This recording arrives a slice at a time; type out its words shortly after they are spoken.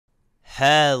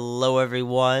Hello,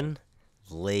 everyone,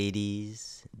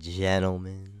 ladies,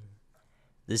 gentlemen.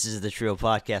 This is the Treeo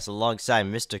podcast alongside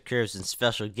Mr. Curves and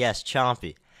special guest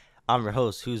Chompy. I'm your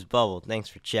host, Who's Bubble. Thanks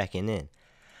for checking in.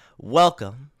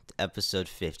 Welcome to episode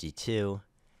 52.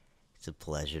 It's a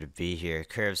pleasure to be here.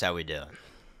 Curves, how we doing?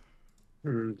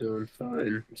 I'm doing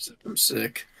fine, except I'm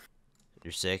sick.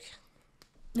 You're sick?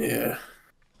 Yeah.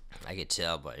 I could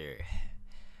tell by your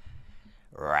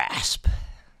rasp.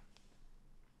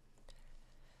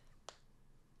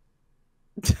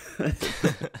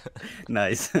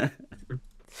 Nice.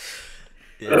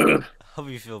 Yeah. Hope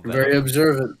you feel better. Very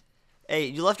observant. Hey,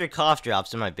 you left your cough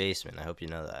drops in my basement. I hope you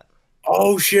know that.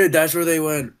 Oh shit, that's where they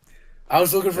went. I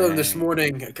was looking for them this Dang.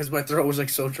 morning because my throat was like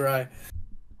so dry.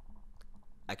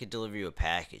 I could deliver you a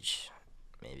package.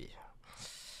 Maybe.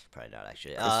 Probably not,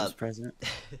 actually. Christmas present.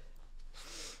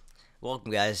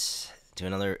 Welcome, guys, to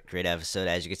another great episode.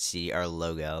 As you can see, our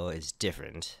logo is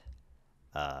different.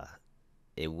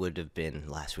 It would have been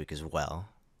last week as well,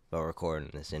 but we're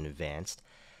recording this in advance.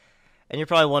 And you're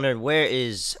probably wondering, where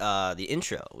is the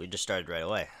intro? We just started right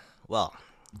away. Well,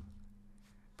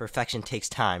 perfection takes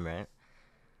time, right?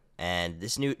 And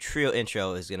this new Treeo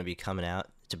intro is going to be coming out.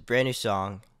 It's a brand new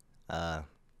song, and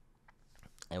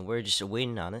we're just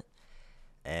waiting on it.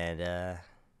 And, yeah,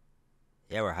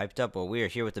 we're hyped up. Well, we are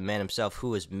here with the man himself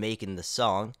who is making the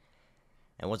song.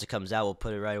 And once it comes out, we'll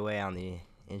put it right away on the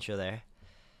intro there.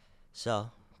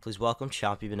 So, please welcome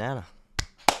chompybanana.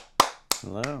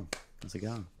 Hello. How's it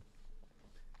going?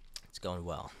 It's going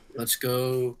well. Let's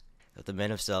go. With the man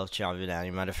himself, chompybanana.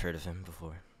 You might have heard of him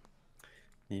before.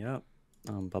 Yep.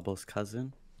 I'm Bubble's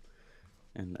cousin,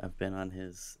 and I've been on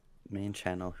his main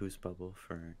channel, Who's Bubble,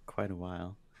 for quite a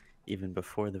while, even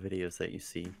before the videos that you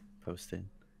see posted.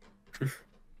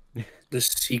 The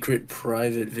secret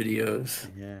private videos.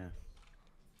 Yeah.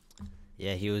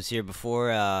 Yeah, he was here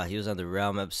before. He was on the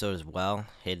Realm episode as well,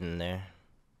 hidden there.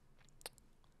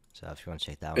 So if you want to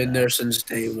check that one Been out. there since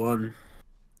day one.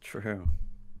 True.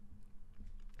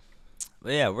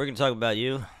 But yeah, we're going to talk about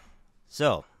you.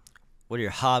 So, what are your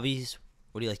hobbies?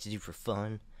 What do you like to do for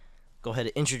fun? Go ahead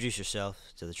and introduce yourself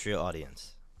to the Treeo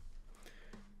audience.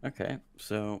 Okay.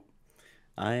 So,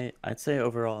 I'd say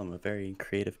overall I'm a very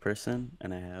creative person,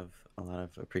 and I have a lot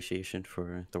of appreciation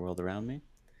for the world around me.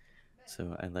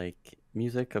 So I like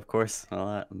music, of course, a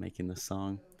lot. I'm making this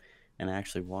song, and I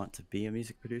actually want to be a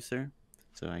music producer.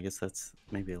 So I guess that's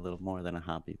maybe a little more than a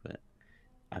hobby, but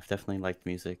I've definitely liked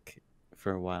music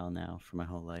for a while now, for my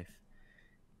whole life.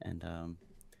 And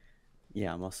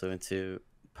yeah, I'm also into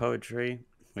poetry,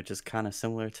 which is kind of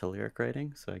similar to lyric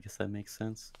writing. So I guess that makes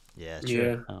sense. Yeah,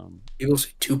 true. Yeah. People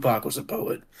say Tupac was a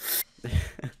poet.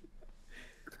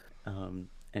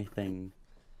 Anything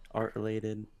art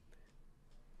related.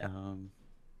 Do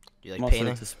you I'm like also painting?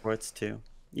 into sports too.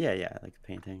 Yeah, I like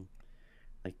painting,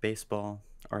 like baseball,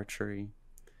 archery.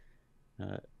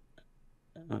 Uh,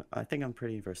 I think I'm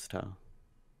pretty versatile.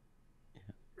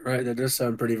 Right, that does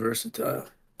sound pretty versatile.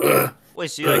 Ugh.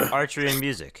 Wait, so you like archery and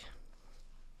music?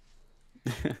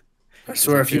 I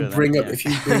swear, if two you of them, bring up, yeah. if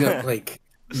you bring up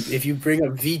if you bring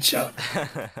up Vicha,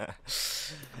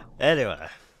 Anyway.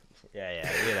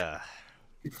 Yeah,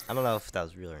 I don't know if that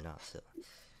was real or not, still.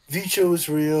 Vicha was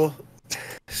real.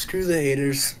 Screw the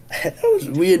haters.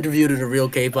 We interviewed a real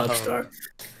K-pop Oh. star.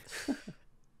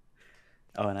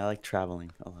 Oh, and I like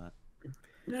traveling a lot.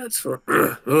 That's fun.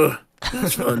 Ugh.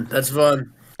 That's fun. That's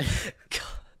fun.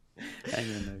 Hang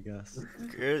in there, Gus.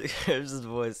 Curves'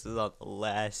 voice is on the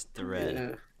last thread.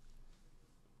 Yeah.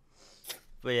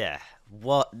 But yeah,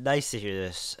 well, nice to hear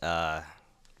this.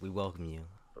 We welcome you.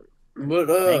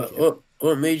 Thank you.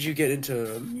 What made you get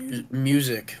into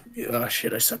music? Oh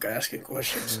shit, I suck at asking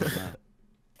questions.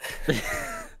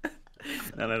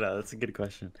 No. That's a good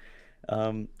question.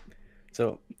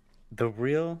 So the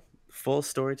real full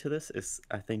story to this is,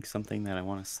 I think, something that I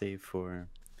want to save for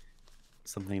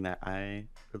something that I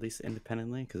release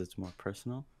independently because it's more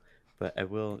personal. But I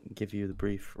will give you the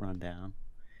brief rundown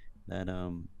that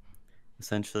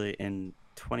essentially in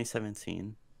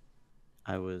 2017,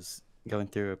 I was going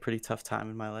through a pretty tough time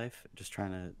in my life, just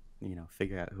trying to,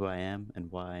 figure out who I am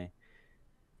and why,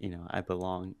 I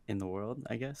belong in the world,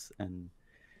 I guess, and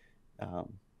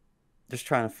just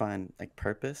trying to find like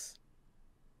purpose.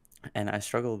 And I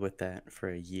struggled with that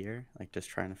for a year, like just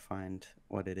trying to find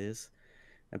what it is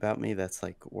about me that's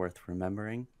like worth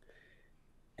remembering.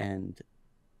 And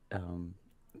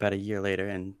about a year later,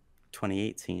 in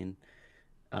 2018,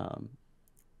 um,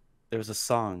 there was a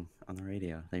song on the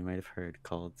radio that you might have heard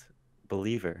called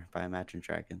Believer by Imagine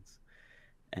Dragons.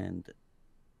 And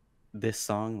this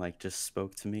song like just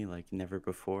spoke to me like never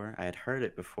before. I had heard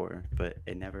it before, but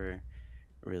it never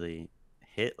really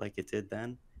hit like it did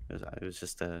then. It was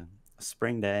just a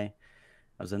spring day.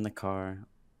 I was in the car,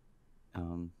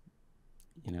 um,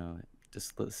 you know,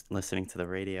 just listening to the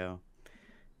radio,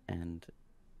 and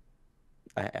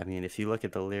I mean, if you look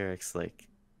at the lyrics, like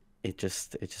it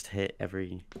just hit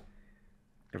every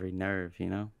nerve, you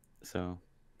know. So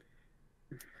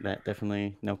that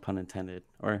definitely, no pun intended,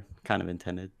 or kind of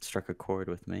intended, struck a chord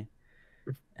with me,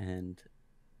 and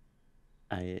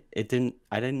I didn't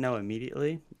know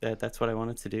immediately that that's what I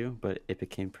wanted to do, but it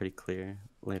became pretty clear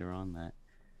later on that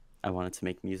I wanted to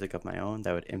make music of my own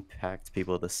that would impact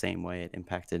people the same way it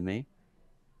impacted me.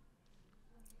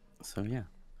 So yeah,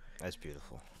 That's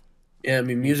beautiful. Yeah, I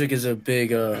mean, yeah, music is a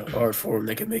big art form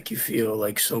that can make you feel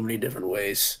like so many different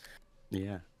ways.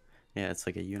 yeah, yeah. It's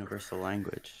like a universal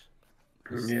language.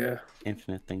 There's Yeah.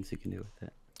 infinite things you can do with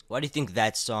it. Why do you think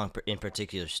that song in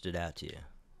particular stood out to you?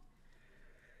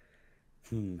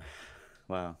 Hmm.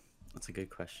 Wow, that's a good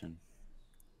question.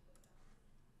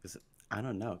 Cause I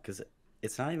don't know, cause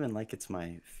it's not even like it's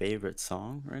my favorite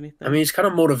song or I mean, anything. it's kind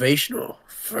of motivational.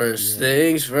 First Yeah,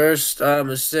 things first,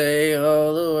 I'ma say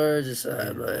all the words inside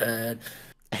yeah. my head.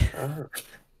 Oh,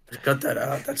 just cut that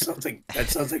out. That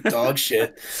sounds like dog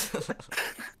shit.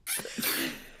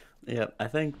 Yeah,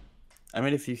 I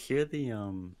mean if you hear the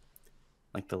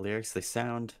like the lyrics, they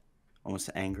sound almost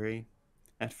angry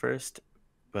at first,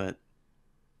 but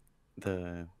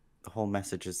the the whole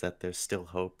message is that there's still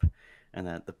hope and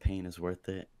that the pain is worth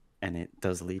it and it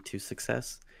does lead to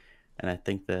success. And I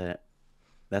think that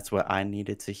that's what I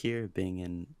needed to hear, being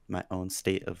in my own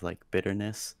state of like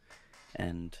bitterness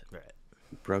and Right.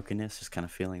 brokenness, just kind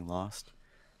of feeling lost.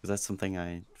 Because that's something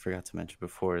I forgot to mention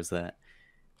before, is that,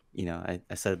 I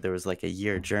said there was like a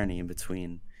year journey in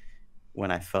between when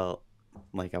I felt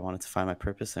like I wanted to find my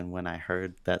purpose and when I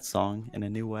heard that song in a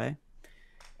new way.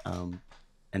 Um,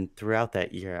 and throughout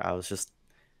that year, I was just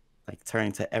like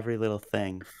turning to every little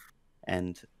thing,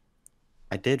 and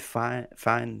I did find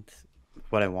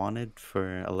what I wanted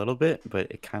for a little bit, but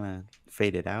it kind of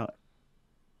faded out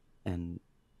and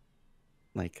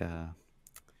like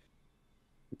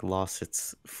lost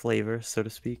its flavor, so to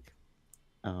speak.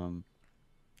 Um,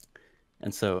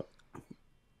 and so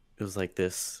it was like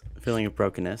this feeling of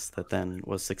brokenness that then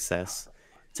was success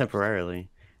temporarily,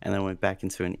 and then went back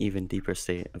into an even deeper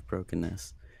state of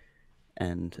brokenness.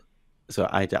 And so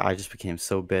I just became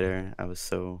so bitter. I was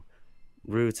so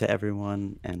rude to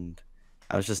everyone, and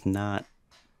I was just not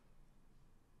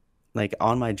like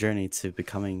on my journey to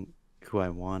becoming who I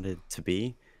wanted to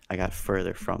be. I got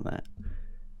further from that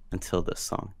until this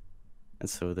song. And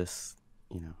so this,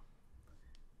 you know,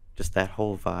 just that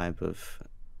whole vibe of,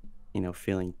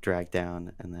 feeling dragged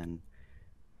down and then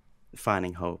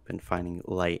finding hope and finding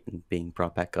light and being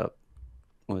brought back up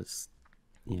was,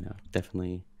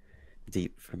 definitely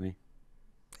deep for me.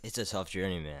 It's a tough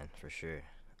journey, man, for sure.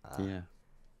 Uh, Yeah.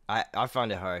 I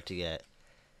find it hard to get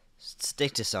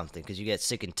stick to something because you get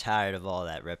sick and tired of all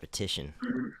that repetition.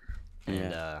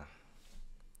 And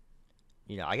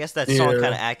Yeah. I guess that song kind Yeah.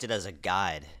 of acted as a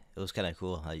guide. It was kind of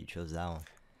cool how you chose that one.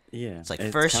 Yeah. It's like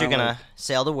It's first kind you're of gonna like,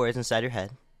 say all the words inside your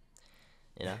head,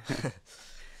 you know.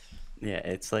 yeah,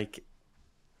 it's like,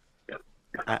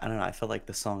 I don't know. I felt like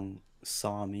the song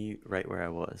saw me right where I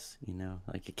was,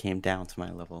 like it came down to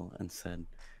my level and said,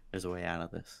 there's a way out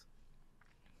of this.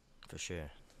 For sure.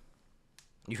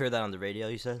 You heard that on the radio,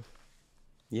 you said?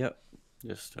 Yep.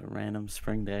 Just a random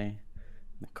spring day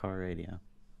in the car radio.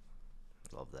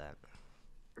 Love that.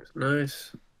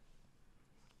 Nice.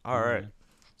 All right. Yeah.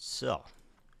 So,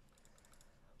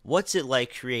 what's it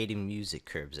like creating music?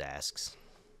 Curbs asks.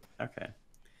 Okay.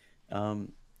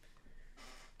 Um,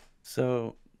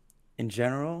 so in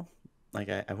general, like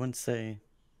I wouldn't say,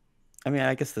 I mean,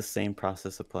 I guess the same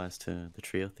process applies to the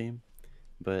trio theme,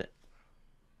 but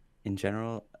in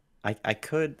general, I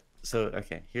could, so,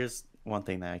 okay, here's one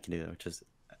thing that I can do, which is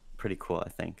pretty cool, I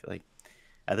think. Like,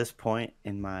 at this point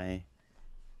in my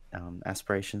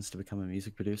aspirations to become a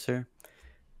music producer,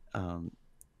 um,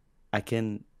 I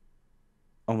can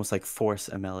almost like force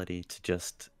a melody to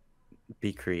just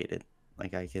be created.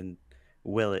 Like, I can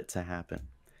will it to happen.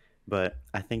 But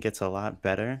I think it's a lot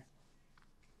better,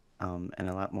 and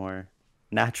a lot more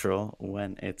natural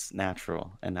when it's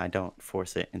natural and I don't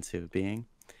force it into being.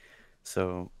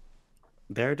 So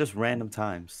there are just random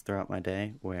times throughout my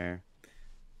day where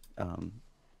um,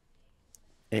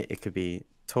 it could be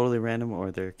totally random, or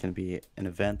there can be an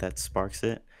event that sparks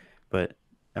it, but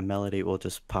a melody will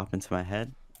just pop into my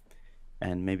head,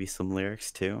 and maybe some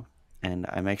lyrics too. And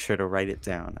I make sure to write it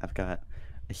down. I've got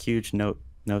a huge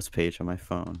notes page on my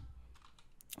phone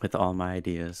with all my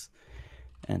ideas,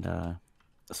 and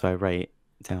so I write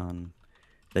down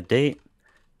the date,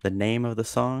 the name of the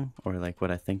song or like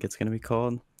what I think it's going to be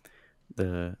called,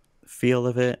 the feel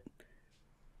of it,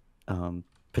 um,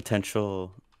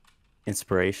 potential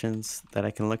inspirations that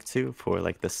I can look to for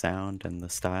like the sound and the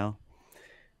style,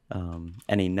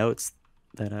 any notes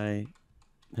that I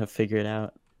have figured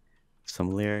out,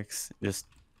 some lyrics, just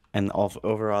and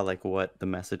overall like what the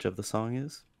message of the song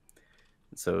is.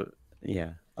 So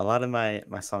yeah, a lot of my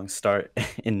songs start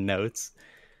in notes,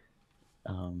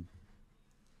 um,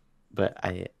 but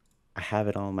I have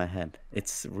it all in my head.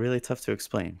 It's really tough to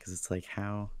explain because it's like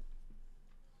how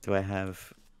do I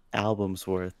have albums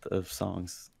worth of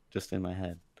songs just in my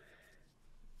head?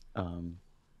 Um,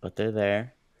 but they're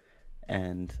there,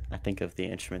 and I think of the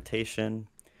instrumentation,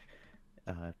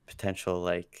 potential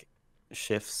like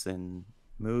shifts in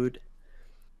mood,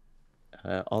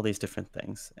 all these different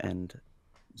things. And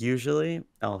usually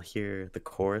I'll hear the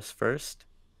chorus first,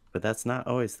 but that's not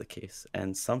always the case.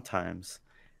 And sometimes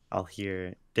I'll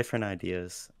hear different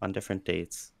ideas on different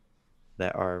dates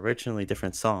that are originally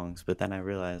different songs, but then I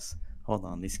realize, hold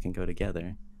on, these can go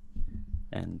together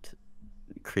and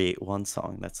create one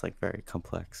song that's like very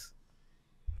complex.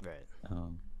 Right.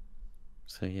 Um,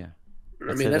 so yeah,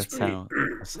 I I'd mean, say that's that's pretty. how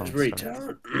a That's song very starts.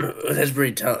 talent. That's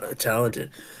very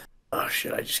talented. Oh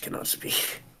shit! I just cannot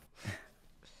speak.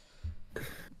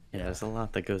 Yeah, Yeah. there's a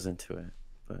lot that goes into it,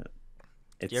 but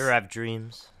Do you ever it's have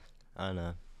dreams on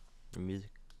your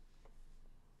music?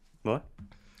 what?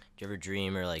 Do you ever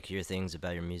dream or like hear things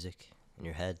about your music in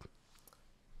your head?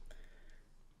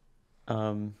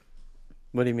 Um,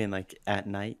 what do you mean, like at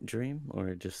night dream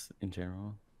or just in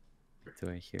general? Do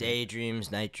I hear it?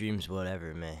 Daydreams, night dreams,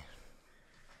 whatever, man.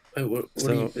 Wait, what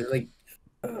do you So like?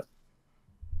 Uh,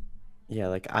 yeah,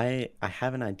 like I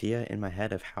have an idea in my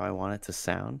head of how I want it to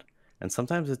sound, and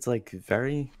sometimes it's like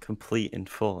very complete and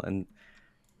full, and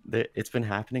it's been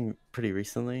happening pretty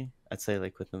recently. I'd say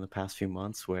like within the past few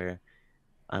months where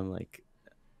I'm like,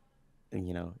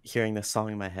 hearing this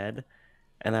song in my head,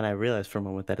 and then I realize for a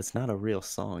moment that it's not a real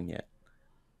song yet,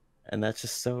 and that's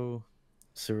just so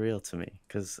surreal to me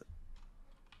because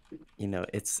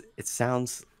it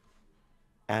sounds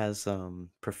as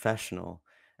professional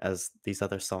as these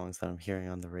other songs that I'm hearing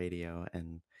on the radio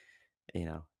and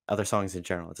other songs in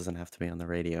general. It doesn't have to be on the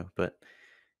radio, but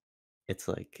it's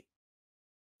like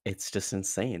it's just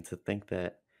insane to think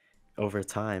that over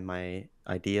time my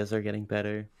ideas are getting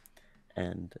better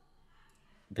and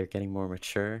they're getting more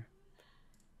mature.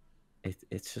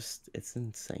 It's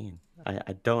insane.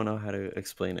 I don't know how to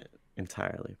explain it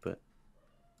entirely, but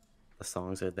the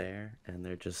songs are there and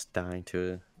they're just dying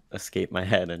to escape my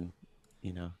head and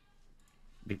you know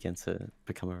begin to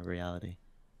become a reality.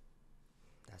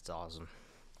 That's awesome.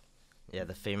 Yeah,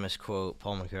 the famous quote,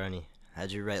 Paul McCartney.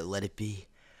 How'd you write Let It Be?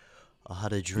 I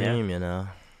had a Yeah. dream, you know.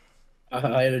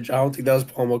 I don't think that was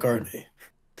Paul McCartney.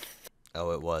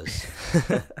 Oh, it was.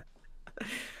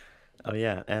 Oh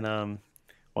yeah, and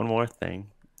one more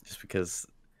thing, just because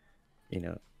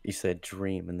you said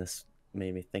dream, and this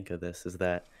made me think of this, is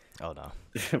that Oh no.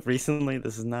 recently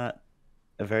this is not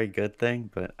a very good thing,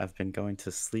 but I've been going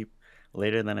to sleep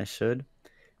later than I should.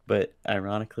 But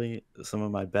ironically, some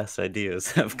of my best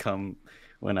ideas have come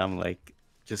when I'm like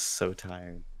just so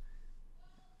tired.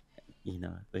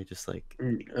 They just like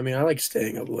I mean, I like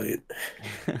staying up late.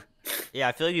 Yeah,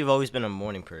 I feel like you've always been a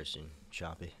morning person,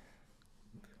 Chompy.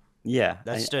 yeah,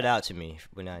 That stood out to me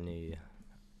when I knew you.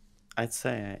 I'd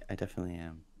say I definitely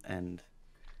am. And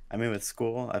I mean, with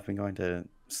school, I've been going to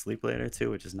sleep later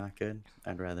too, which is not good.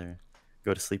 I'd rather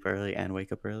go to sleep early and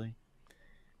wake up early.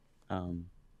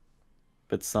 Um,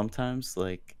 but sometimes,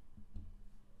 like,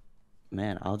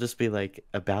 man, I'll just be like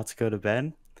about to go to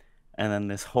bed, and then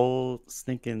this whole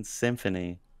stinking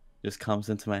symphony just comes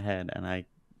into my head, and I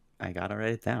gotta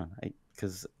write it down.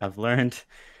 Because I've learned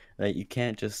that you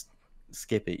can't just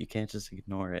skip it, you can't just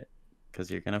ignore it,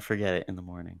 because you're gonna forget it in the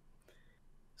morning.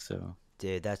 So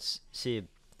Dude, see,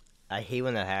 I hate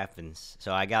when that happens.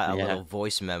 So I got a yeah. little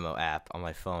voice memo app on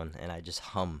my phone and I just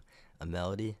hum a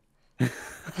melody.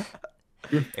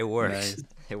 It works. Nice.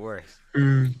 It works.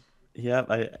 Mm. Yeah,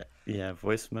 yeah,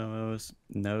 voice memos,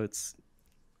 notes.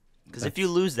 Because That's if you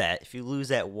lose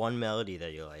that one melody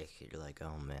that you're like,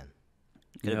 oh man,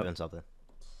 could have yep. been something.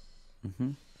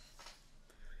 hmm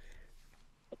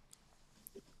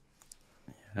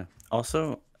Yeah.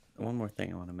 Also, one more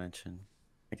thing I want to mention,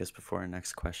 I guess before our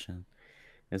next question,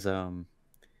 is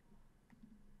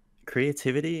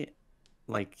creativity,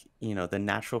 like, the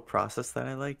natural process that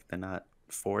I like, the not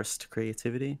forced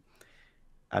creativity.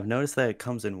 I've noticed that it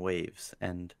comes in waves,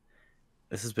 and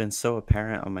this has been so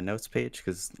apparent on my notes page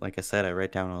because, like I said, I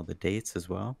write down all the dates as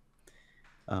well.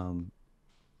 Um,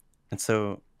 and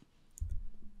so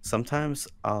sometimes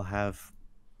I'll have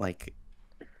like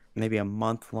maybe a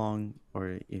month long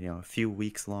or a few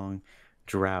weeks long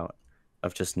drought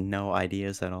of just no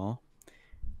ideas at all.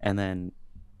 And then,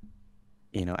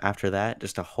 after that,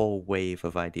 just a whole wave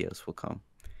of ideas will come.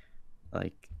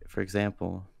 Like, for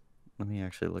example, let me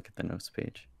actually look at the notes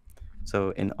page. So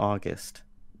in August,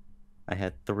 I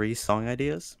had 3 song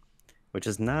ideas, which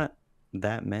is not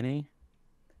that many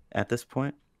at this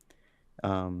point.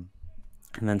 Um,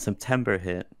 and then September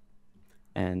hit,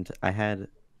 and I had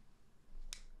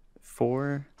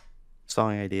 4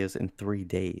 song ideas in 3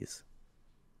 days.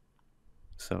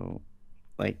 So,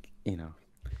 like,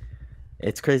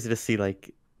 it's crazy to see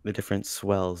like the different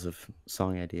swells of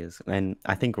song ideas. And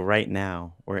I think right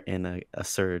now we're in a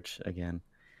surge again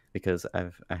because I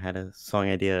had a song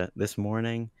idea this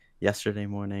morning, yesterday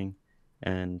morning,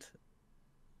 and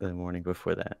the morning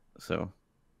before that. So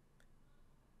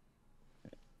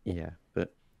yeah,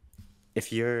 but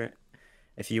if you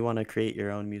want to create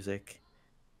your own music,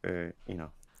 or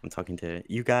I'm talking to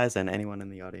you guys and anyone in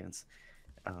the audience,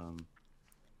 um,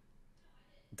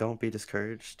 don't be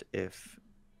discouraged if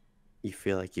you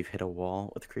feel like you've hit a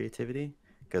wall with creativity,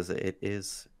 because it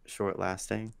is short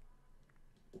lasting,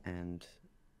 and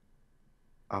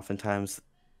oftentimes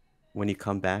when you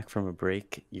come back from a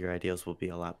break your ideas will be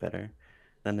a lot better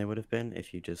than they would have been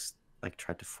if you just like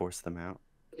tried to force them out.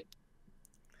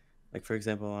 Like, for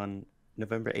example, on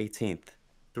November 18th,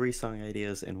 3 song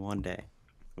ideas in one day,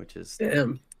 which is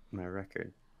Damn. my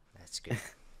record. That's good.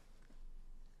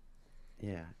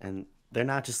 Yeah, and they're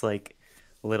not just like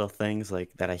little things like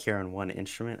that I hear on one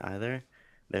instrument either.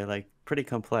 They're like pretty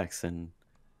complex, and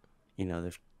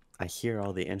there's I hear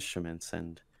all the instruments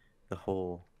and the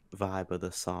whole vibe of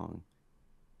the song.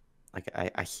 Like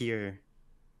I hear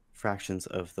fractions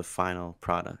of the final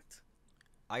product.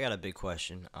 I got a big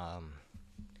question.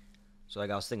 So like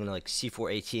I was thinking like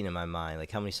C418 in my mind.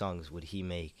 Like how many songs would he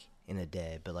make in a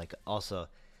day? But like also,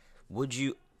 would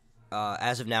you,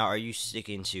 as of now, are you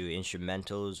sticking to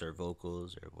instrumentals or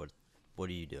vocals or what? What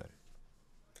are you doing?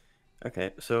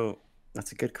 Okay, so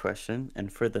that's a good question.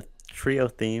 And for the trio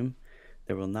theme,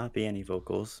 there will not be any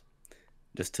vocals,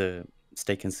 just to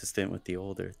stay consistent with the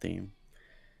older theme.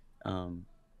 Um,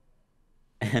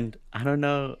 and I don't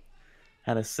know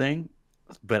how to sing,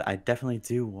 but I definitely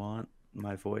do want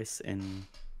my voice in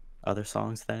other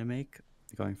songs that I make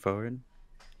going forward,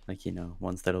 like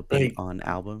ones that'll be Like, on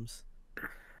albums.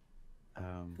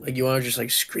 Um, like you want to just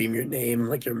like scream your name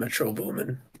like you're Metro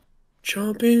Boomin.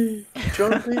 Chompy,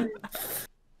 Chompy.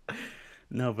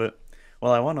 no, but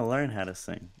well, I want to learn how to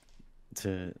sing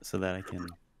so that I can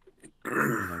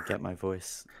get my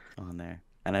voice on there,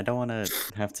 and I don't want to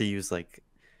have to use like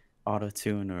auto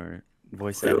tune or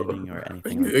voice editing or Are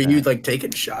anything you, like are you that. like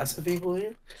taking shots at people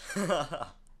here?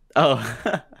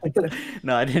 Oh,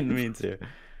 no, I didn't mean to.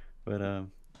 But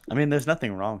I mean, there's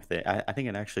nothing wrong with it. I think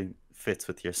it actually fits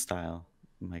with your style,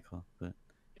 Michael. But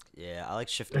Yeah, I like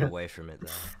shifting away from it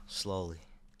though, slowly.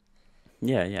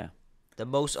 yeah, yeah. The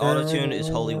most auto-tune is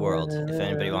Holy World, if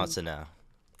anybody wants to know.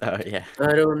 Oh yeah,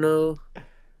 I don't know.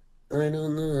 I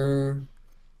don't know.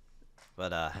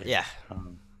 But yeah. yeah.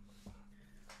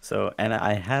 So, and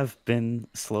I have been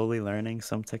slowly learning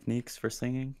some techniques for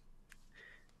singing,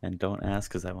 and don't ask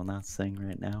because I will not sing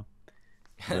right now.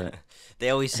 But They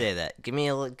always say that. Give me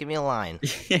a line.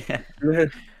 yeah,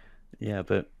 yeah.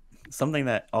 But something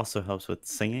that also helps with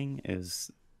singing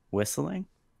is whistling,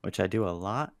 which I do a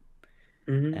lot,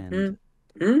 and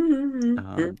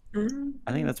um,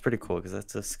 I think that's pretty cool because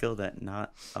that's a skill that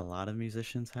not a lot of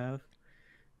musicians have.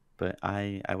 But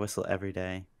I whistle every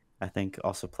day. I think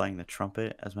also playing the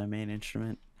trumpet as my main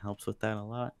instrument helps with that a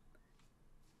lot.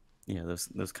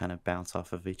 Those kind of bounce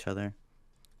off of each other.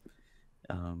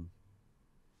 Um,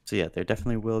 so yeah, there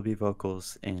definitely will be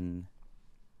vocals in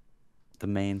the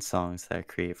main songs that I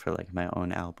create for like my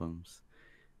own albums,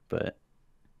 but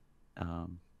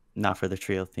um, not for the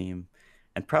trio theme,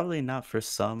 and probably not for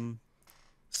some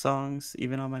songs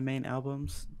even on my main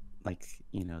albums, like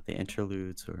the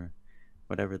interludes or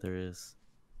whatever there is.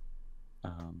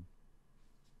 Um,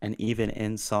 and even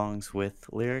in songs with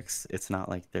lyrics, it's not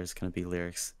like there's going to be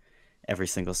lyrics every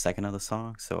single second of the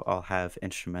song. So I'll have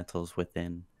instrumentals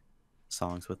within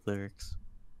songs with lyrics.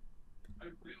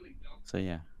 So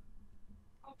yeah.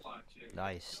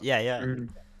 Nice. Yeah, yeah.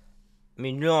 I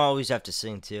mean, you don't always have to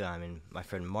sing too. I mean, my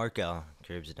friend Marco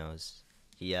Curbs knows.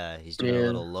 He's doing a Yeah.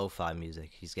 little lo-fi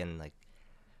music. He's getting like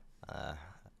uh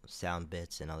sound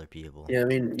bits and other people. Yeah, I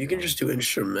mean, you can Going. just do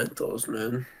instrumentals,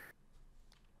 man.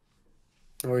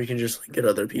 Or you can just like get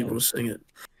other Yeah. people to sing it.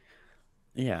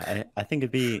 Yeah, I think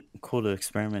it'd be cool to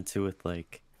experiment too with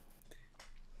like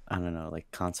I don't know, like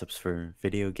concepts for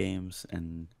video games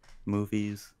and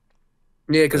movies.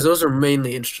 Yeah, because But those are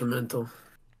mainly instrumental.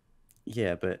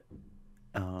 yeah, but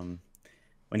um,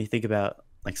 when you think about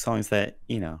like songs that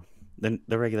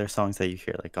the regular songs that you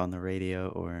hear like on the radio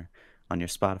or on your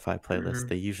Spotify playlist, Hmm.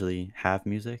 they usually have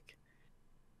music,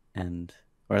 and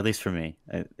or at least for me,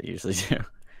 they usually do,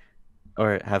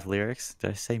 or have lyrics.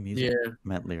 Did I say music? Yeah. I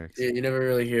meant lyrics. Yeah, you never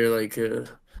really hear like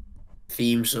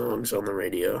theme songs on the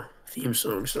radio. Theme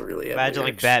songs don't really have Imagine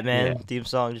like lyrics. Batman Yeah, theme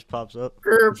song just pops up.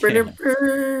 yeah,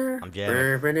 I'm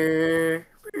jamming.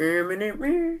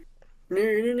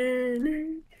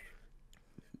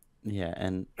 yeah,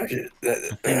 and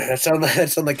That, I think that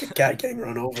sound like a cat getting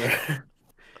run over.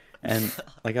 and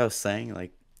like I was saying,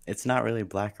 like it's not really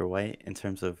black or white in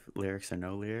terms of lyrics or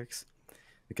no lyrics,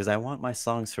 because I want my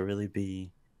songs to really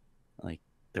be like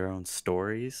their own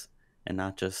stories and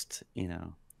not just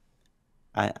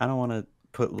I don't want to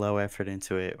put low effort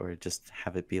into it or just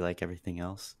have it be like everything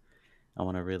else. I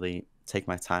want to really take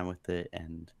my time with it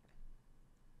and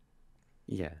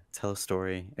yeah, tell a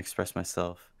story, express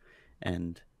myself,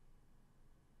 and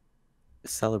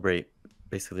celebrate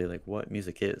basically like what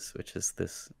music is, which is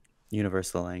this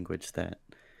universal language that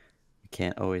you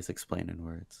can't always explain in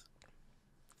words.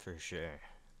 For sure.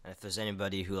 And if there's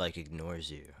anybody who like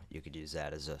ignores you, you could use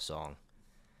that as a song.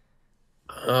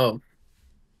 Oh,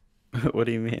 What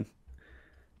do you mean?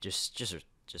 Just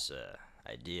a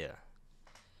idea.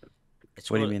 It's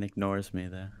What do you what mean ignores me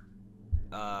there?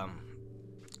 um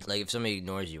like if somebody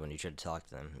ignores you when you try to talk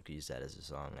to them, you could use that as a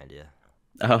song idea.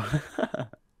 Oh,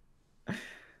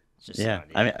 It's just an yeah.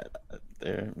 I mean, idea.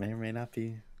 there may or may not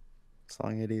be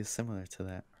song ideas similar to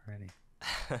that already.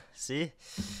 See,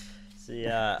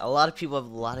 a lot of people have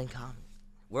a lot in common.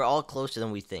 We're all closer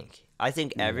than we think. I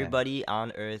think Yeah. everybody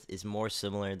on Earth is more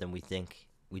similar than we think.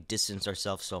 We distance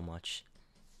ourselves so much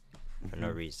for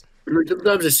no Hmm. reason. I mean,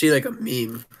 sometimes I see like a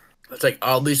meme that's like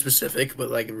oddly specific, but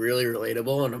like really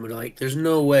relatable, and I'm like, there's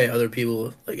no way other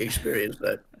people like experience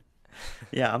that.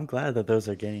 Yeah, I'm glad that those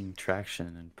are gaining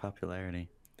traction and popularity.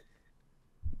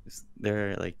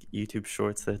 There are like YouTube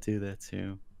shorts that do that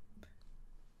too.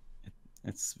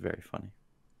 It's very funny.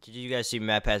 Did you guys see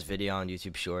MatPat's video on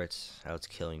YouTube Shorts? How it's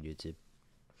killing YouTube.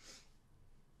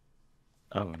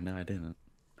 Oh, no, I didn't.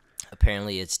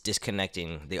 Apparently, it's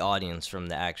disconnecting the audience from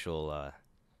the actual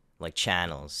like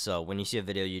channels. So when you see a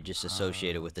video, you just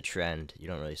associate it Oh. with the trend. You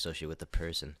don't really associate with the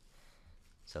person.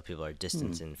 So people are Hmm.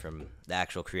 distancing from the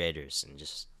actual creators and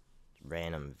just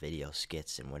random video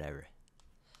skits and whatever.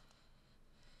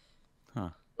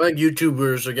 Huh. Like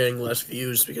YouTubers are getting less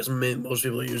views because most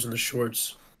people are using the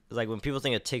shorts. It's like when people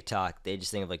think of TikTok, they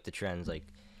just think of like the trends, like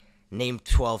name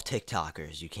 12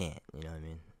 TikTokers. You can't, you know what I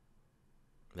mean?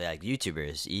 But like YouTuber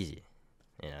is easy,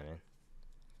 you know what I mean?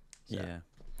 So Yeah.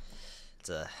 it's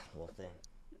a whole thing.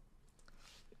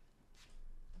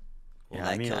 Will Yeah,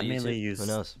 I that mean, kill I mainly YouTube? Who use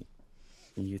knows?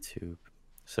 YouTube.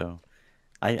 So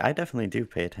I definitely do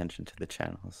pay attention to the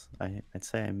channels. I'd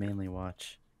say I mainly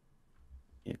watch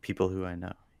people who I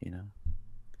know, you know?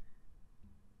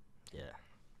 Yeah.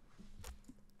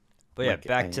 But yeah, Like,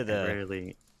 back I, to I the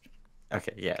rarely.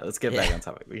 Okay, yeah, let's get back yeah. on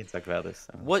topic. We can talk about this.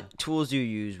 What tools do you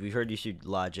use? We heard you use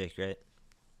Logic, right?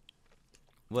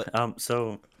 What?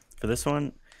 So for this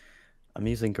one, I'm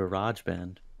using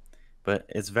GarageBand, but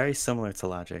it's very similar to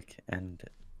Logic. And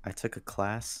I took a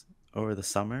class over the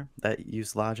summer that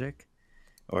used Logic,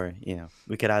 or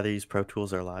we could either use Pro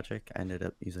Tools or Logic. I ended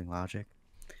up using Logic,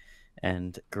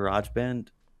 and GarageBand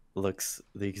looks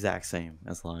the exact same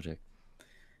as Logic.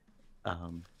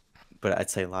 Um, but I'd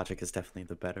say Logic is definitely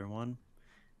the better one.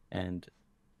 And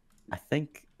I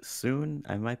think soon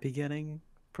I might be getting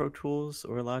Pro Tools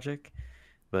or Logic,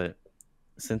 but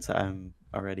since I'm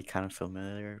already kind of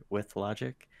familiar with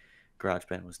Logic,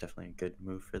 GarageBand was definitely a good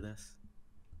move for this.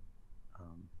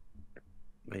 Um,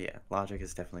 but yeah, Logic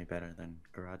is definitely better than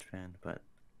GarageBand, but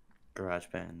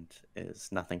GarageBand is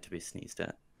nothing to be sneezed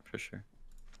at for sure.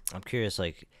 I'm curious,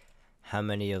 like, how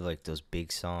many of like those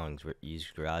big songs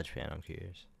use GarageBand? I'm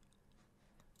curious.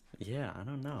 Yeah, I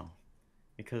don't know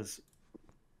because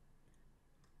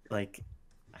like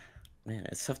man,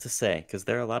 it's tough to say because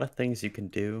there are a lot of things you can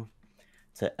do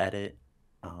to edit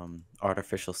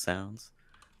artificial sounds.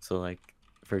 So, like,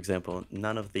 for example,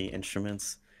 none of the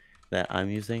instruments that I'm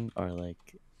using are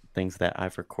like things that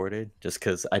I've recorded just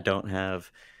because I don't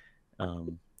have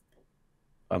um,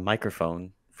 a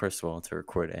microphone, first of all, to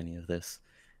record any of this.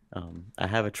 I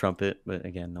have a trumpet, but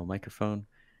again, no microphone,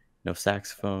 no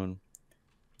saxophone,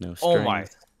 no Oh my!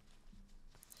 strings,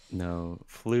 no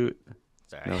flute,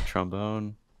 Sorry. no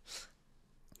trombone,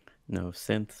 no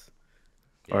synths,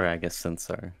 or Yeah. I guess synths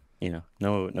are,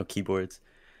 no keyboards.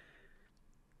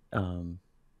 Um,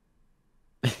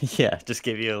 yeah, just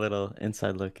give you a little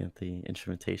inside look at the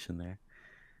instrumentation there.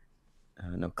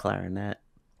 No clarinet,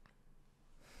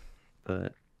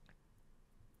 but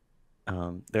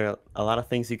there are a lot of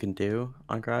things you can do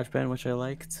on GarageBand, which I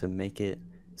like to make it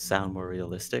sound more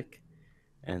realistic.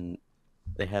 And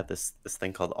they have this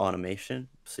thing called automation,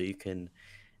 so you can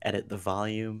edit the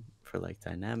volume for like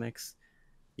dynamics.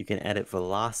 You can edit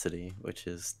velocity, which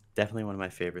is definitely one of my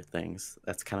favorite things.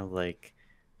 That's kind of like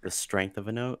the strength of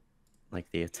a note, like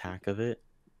the attack of it.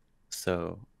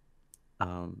 So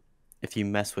um, if you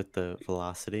mess with the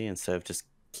velocity instead of just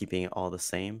keeping it all the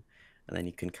same, and then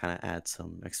you can kind of add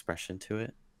some expression to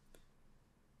it.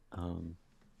 Um,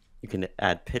 you can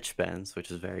add pitch bends,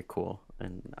 which is very cool,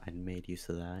 and I made use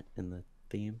of that in the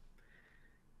theme.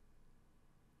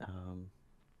 Um,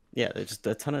 yeah, there's just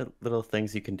a ton of little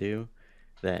things you can do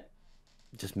that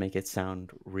just make it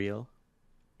sound real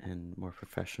and more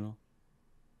professional.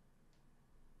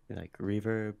 Like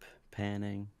reverb,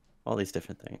 panning, all these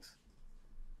different things.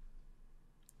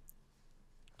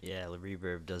 Yeah, the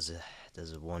reverb does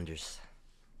wonders.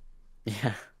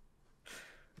 Yeah.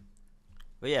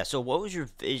 But yeah, so what was your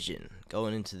vision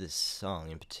going into this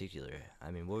song in particular?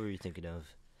 I mean, what were you thinking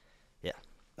of? Yeah.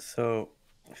 So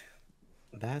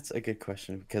that's a good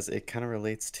question because it kind of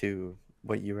relates to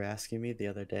what you were asking me the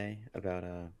other day about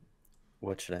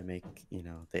what should I make,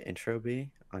 the intro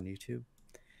be on YouTube.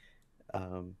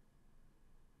 Um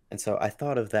and so I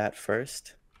thought of that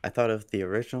first. I thought of the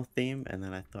original theme and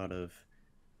then I thought of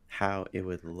how it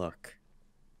would look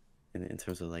in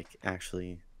terms of like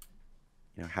actually,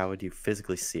 how would you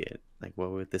physically see it? Like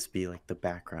what would this be like the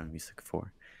background music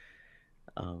for?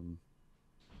 Um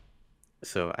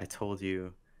so I told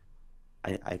you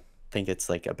I think it's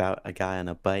like about a guy on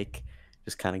a bike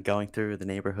just kind of going through the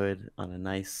neighborhood on a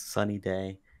nice sunny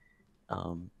day,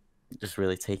 um, just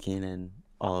really taking in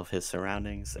all of his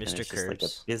surroundings. And Mr. it's just like a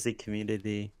Curbs. busy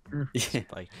community. His Yeah,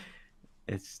 bike.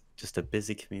 it's just a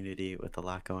busy community with a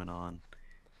lot going on.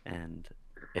 And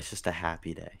it's just a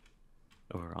happy day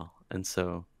overall. And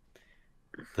so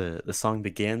the song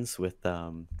begins with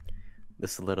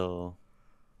this little,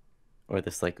 or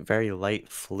this like very light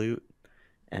flute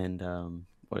and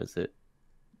what is it?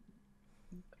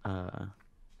 Uh,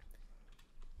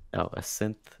 a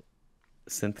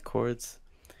synth chords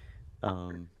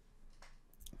um,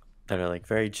 that are like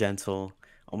very gentle,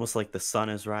 almost like the sun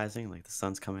is rising, like the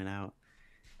sun's coming out.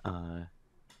 Uh,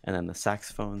 and then the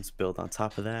saxophones build on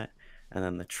top of that, and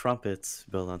then the trumpets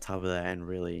build on top of that and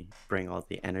really bring all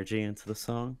the energy into the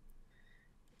song.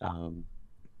 Um,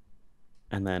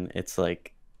 and then it's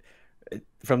like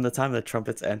from the time the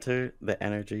trumpets enter, the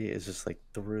energy is just like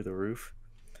through the roof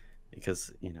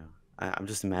because I'm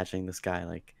just imagining this guy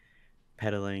like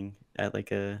pedaling at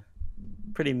like a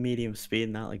pretty medium speed,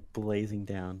 not like blazing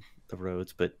down the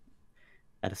roads, but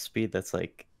at a speed that's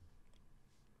like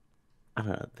I don't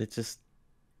know.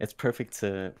 It's perfect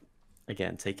to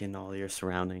again take in all your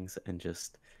surroundings and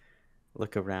just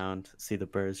look around, see the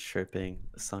birds chirping,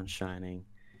 the sun shining,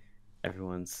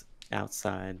 everyone's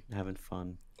outside having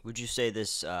fun. Would you say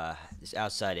this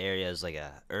outside area is like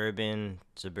a urban,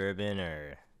 suburban,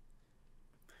 or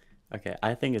Okay,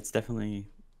 I think it's definitely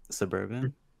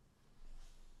suburban.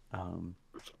 Um,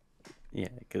 yeah,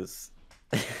 because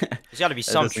that there's got to be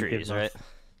some doesn't give trees, right? off.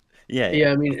 Yeah, yeah,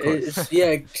 Yeah, I mean, of course.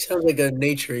 it sounds like a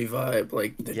naturey vibe,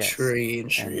 like the Yes, tree and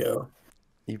and Trio.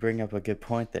 you bring up a good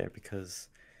point there because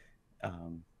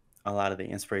um, a lot of the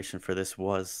inspiration for this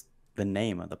was the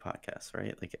name of the podcast,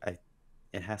 right? Like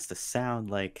it has to sound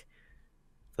like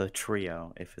the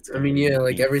trio if it's I going to mean, be yeah,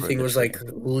 like named for everything the was like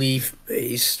trio. leaf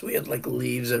based. We had like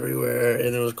leaves everywhere,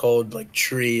 and it was called like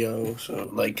Trio. So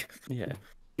like, Yeah,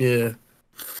 yeah,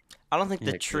 I don't think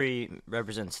the yeah, tree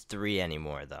represents three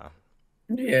anymore, though.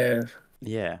 yeah,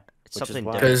 yeah. It's Which is something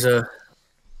why, because different.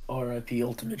 R.I.P.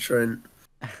 Ultimate Trent.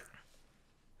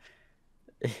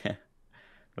 yeah.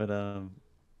 But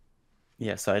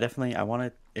yeah. So I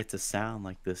wanted it to sound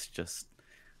like this just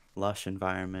lush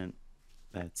environment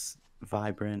that's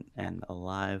vibrant and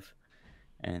alive,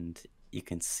 and you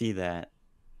can see that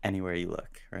anywhere you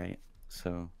look, right?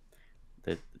 So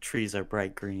the trees are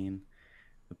bright green,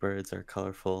 the birds are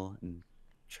colorful and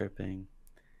chirping.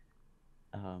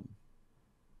 Um,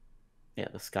 yeah,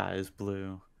 the sky is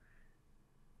blue,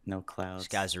 no clouds,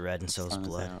 Skies are red and the so is sun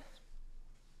is blood. out.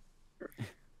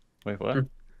 Wait, what?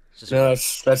 It's just No, a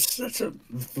that's a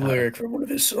Oh, lyric from one of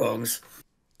his songs.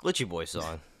 Glitchy Boy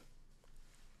song.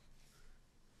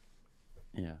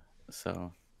 yeah.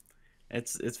 So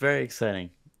it's very exciting.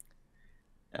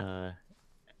 Uh,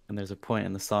 and there's a point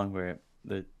in the song where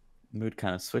the mood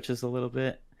kind of switches a little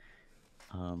bit.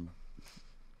 Um,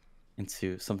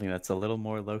 into something that's a little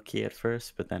more low key at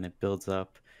first, but then it builds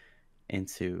up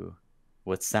into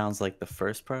what sounds like the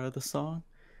first part of the song,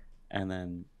 and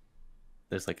then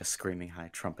there's like a screaming high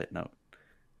trumpet note,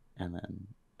 and then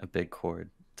a big chord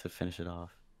to finish it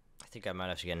off. I think I might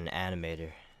have to get an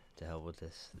animator to help with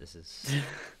this.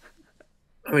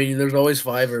 I mean, there's always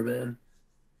Fiverr, man.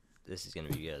 This is gonna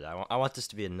be good. I want this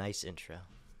to be a nice intro.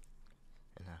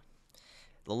 And,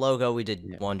 the logo we did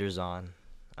Yeah. wonders on.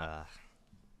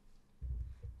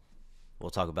 We'll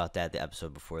talk about that the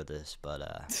episode before this, but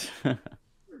yeah.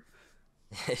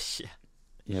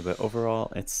 Yeah, but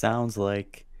overall, it sounds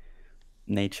like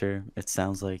nature. It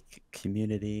sounds like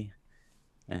community,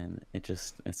 and it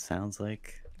sounds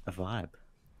like a vibe.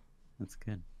 That's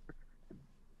good.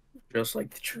 Just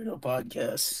like the Treeo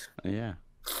podcast. Yeah.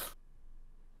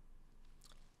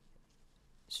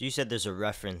 So you said there's a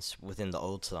reference within the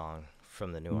old song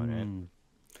from the new one,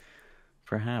 right?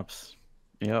 Perhaps.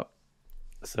 Yep.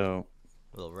 So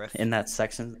A little riff. in that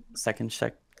second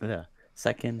section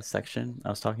I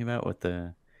was talking about with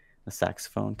the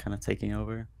saxophone kind of taking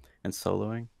over and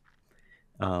soloing,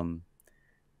 um,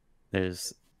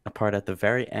 there's a part at the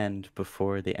very end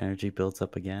before the energy builds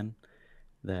up again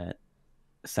that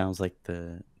sounds like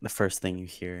the first thing you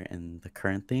hear in the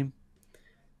current theme,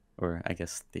 or I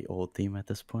guess the old theme at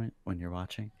this point when you're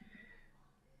watching.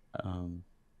 Um,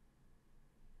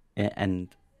 and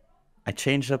I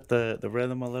changed up the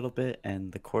rhythm a little bit,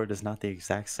 and the chord is not the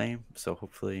exact same, so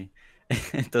hopefully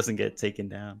it doesn't get taken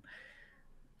down.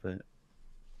 But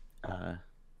uh,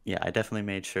 yeah, I definitely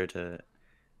made sure to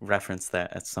reference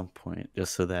that at some point,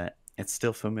 just so that it's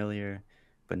still familiar,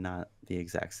 but not the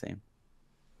exact same.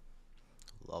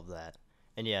 Love that.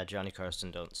 And yeah, Johnny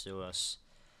Carson, don't sue us.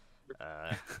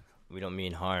 We don't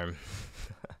mean harm.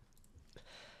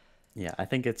 Yeah, I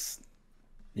think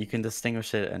you can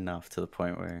distinguish it enough to the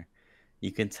point where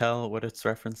you can tell what it's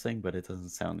referencing, but it doesn't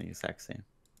sound the exact same.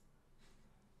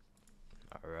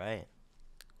 All right.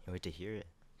 Can't wait to hear it.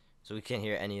 So we can't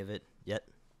hear any of it yet.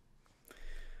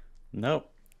 Nope.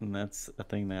 And that's a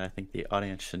thing that I think the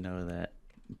audience should know, that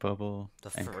Bubble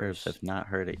The and Curbs first, have not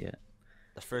heard it yet.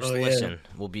 the first Oh, yeah. listen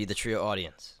will be the Treeo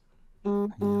audience.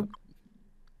 Yep.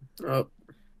 Oh,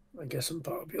 I guess I'm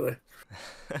popular.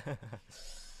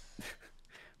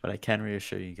 But I can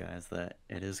reassure you guys that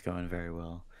it is going very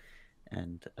well,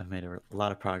 and I've made a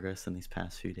lot of progress in these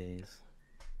past few days.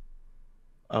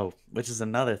 Oh, which is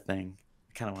another thing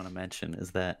I kind of want to mention,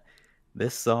 is that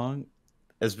this song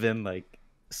has been like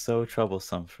so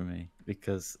troublesome for me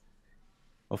because,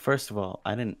 well, first of all,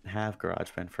 I didn't have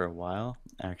GarageBand for a while.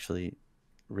 I actually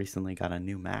recently got a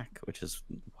new Mac, which is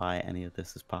why any of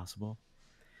this is possible.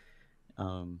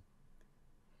 Um,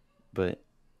 but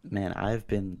man, I've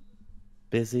been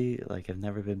busy like I've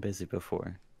never been busy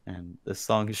before, and this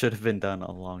song should have been done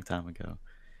a long time ago.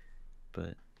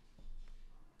 But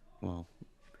well,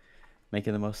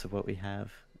 making the most of what we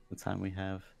have, the time we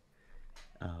have,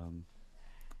 um,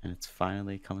 and it's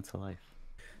finally coming to life.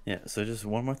 Yeah. So just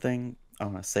one more thing I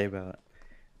want to say about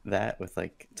that with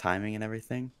like timing and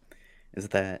everything is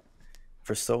that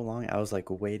for so long I was like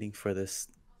waiting for this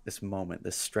moment,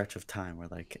 this stretch of time where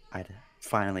like I'd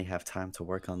finally have time to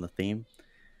work on the theme,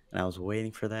 and I was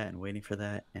waiting for that and waiting for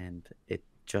that, and it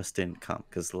just didn't come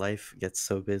because life gets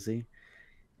so busy.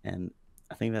 And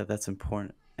I think that that's an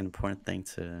important thing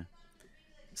to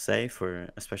say for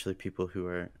especially people who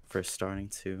are first starting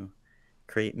to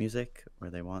create music or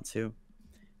they want to,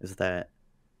 is that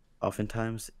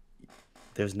oftentimes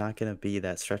there's not going to be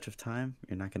that stretch of time.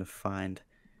 You're not going to find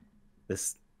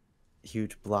this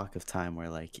huge block of time where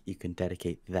like you can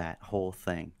dedicate that whole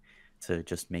thing to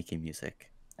just making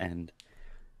music. And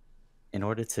in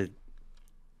order to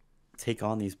take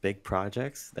on these big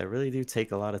projects that really do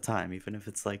take a lot of time, even if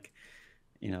it's like,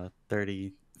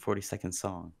 30-40 second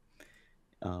song,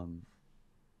 um,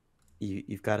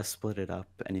 you've got to split it up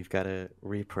and you've got to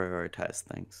reprioritize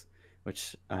things,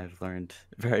 which I've learned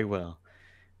very well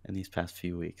in these past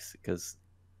few weeks, because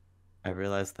I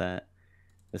realized that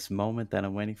this moment that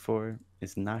I'm waiting for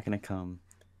is not going to come,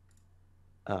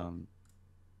 um,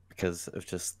 because of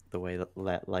just the way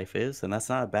that life is. And that's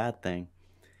not a bad thing,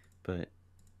 but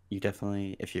you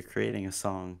definitely, if you're creating a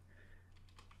song,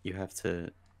 you have to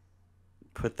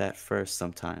put that first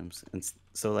sometimes. And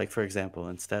so, like, for example,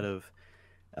 instead of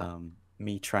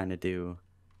me trying to do,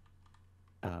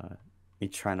 me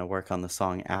trying to work on the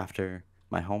song after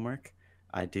my homework,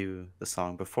 I do the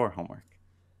song before homework.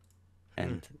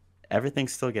 And everything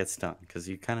still gets done because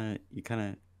you kind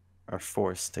of are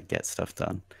forced to get stuff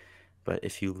done. But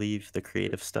if you leave the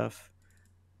creative stuff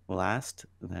last,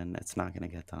 then it's not going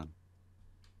to get done.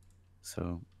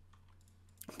 So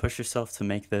push yourself to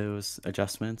make those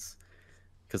adjustments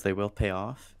because they will pay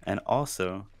off. And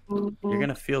also, you're going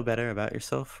to feel better about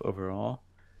yourself overall.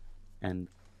 And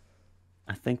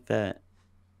I think that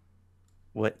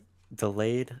what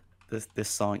delayed this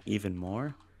song even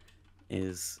more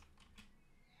is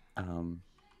um,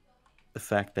 the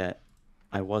fact that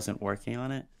I wasn't working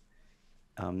on it,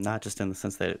 not just in the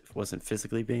sense that it wasn't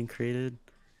physically being created,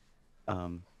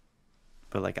 um,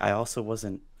 but like I also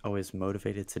wasn't always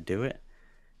motivated to do it.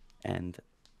 And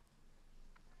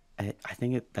I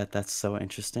think that's so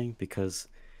interesting because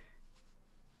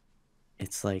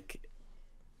it's like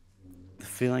the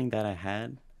feeling that I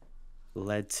had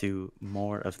led to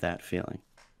more of that feeling.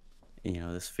 You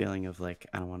know, this feeling of like,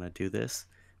 I don't want to do this.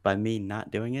 By me not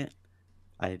doing it,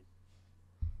 I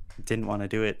didn't want to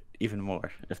do it even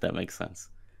more, if that makes sense.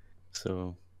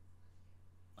 So,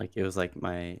 like, it was like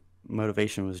my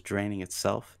motivation was draining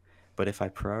itself. But if I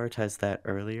prioritized that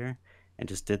earlier and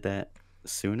just did that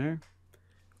sooner,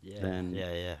 Yeah, then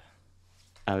yeah, yeah.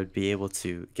 I would be able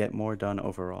to get more done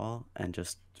overall and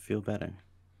just feel better.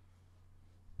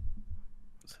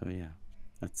 So yeah,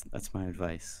 that's my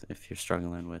advice if you're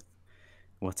struggling with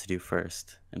what to do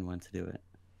first and when to do it.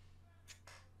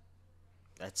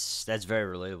 That's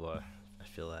very relatable. I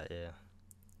feel that. Yeah,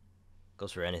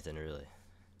 goes for anything really.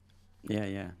 Yeah,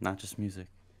 yeah, not just music.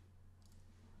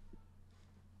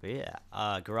 But yeah,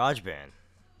 GarageBand.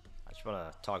 I just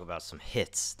want to talk about some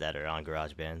hits that are on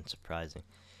GarageBand. Surprising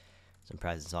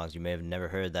songs you may have never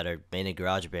heard that are made in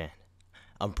GarageBand.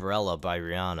 Umbrella by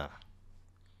Rihanna.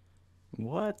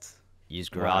 What? Use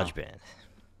Wow. GarageBand.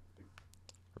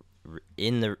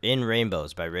 In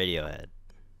Rainbows by Radiohead.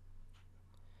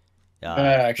 I The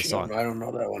actually don't song know. I don't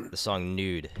know that one. the song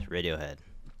Nude, Radiohead.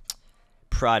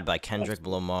 Pride by That's, Kendrick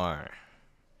Lamar.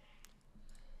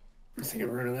 I think I've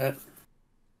heard of that.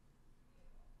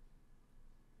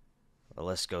 The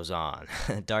list goes on.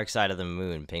 Dark Side of the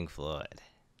Moon, Pink Floyd.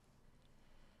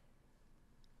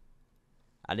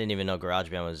 I didn't even know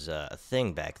GarageBand was a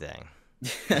thing back then.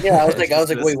 Yeah, I was was like, I was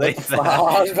just like, gonna wait, say what the fuck? that.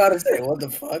 I was about to say, what the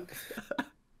fuck?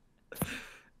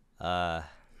 Uh,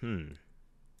 hmm.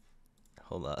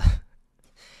 Hold up.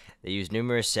 They used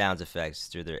numerous sound effects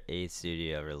through their eighth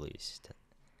studio release.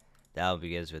 The album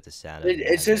begins with the sound of It, it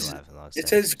imaginary says life it alongside.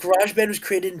 says GarageBand was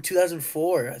created in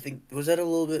 2004. I think was that a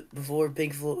little bit before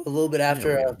Pink Floyd, a little bit Yeah,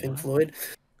 after wait, Pink what? Floyd.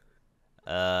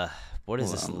 Uh, what is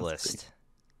Hold this on, let's see. list?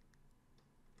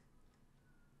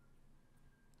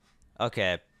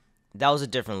 Okay, that was a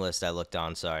different list I looked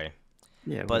on. Sorry,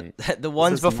 Yeah, but wait. the This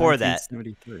ones is before that,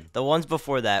 1973. the ones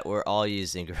before that were all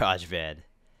using GarageBand.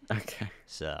 Okay.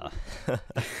 So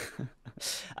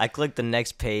I clicked the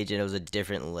next page and it was a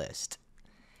different list.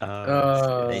 Oh, I see.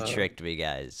 I They Uh, see. tricked me,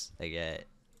 guys. Okay,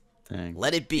 Dang.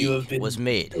 Let It you Be have was been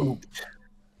made duped.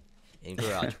 in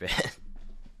GarageBand.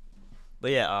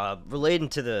 But yeah, relating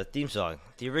to the theme song,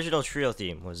 the original Trio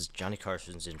theme was Johnny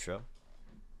Carson's intro.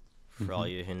 For all Mm-hmm.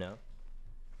 you who know,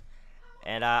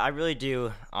 and I really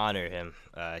do honor him.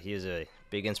 He was a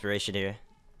big inspiration here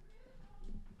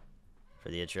for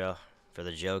the intro, for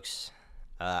the jokes.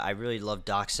 I really love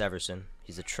Doc Severson.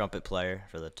 He's a trumpet player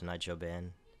for the Tonight Show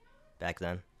band back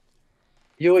then.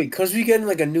 Yo, wait, cause we getting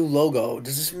like a new logo.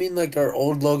 Does this mean like our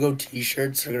old logo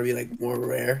T-shirts are gonna be like more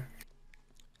rare?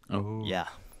 Oh, Yeah.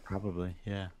 probably.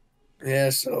 Yeah. Yeah.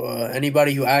 So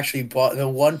anybody who actually bought the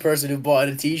one person who bought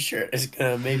a T-shirt is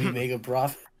gonna maybe make a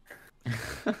profit.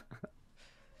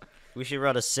 We should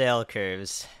run a sale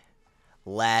curves.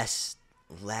 Last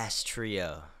last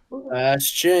trio.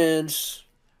 Last chance.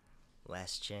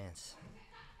 Last chance.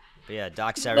 But yeah,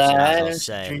 Doc Severson, as I was Last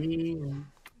saying, dream.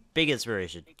 big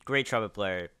inspiration. Great trumpet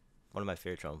player. One of my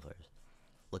favorite trumpet players.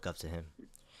 Look up to him.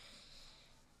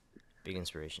 Big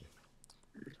inspiration.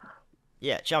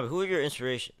 Yeah, Chompy, who are your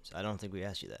inspirations? I don't think we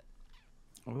asked you that.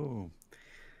 Oh.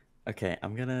 Okay,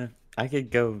 I could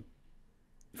go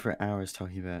for hours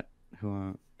talking about who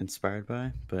I'm inspired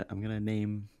by, but I'm gonna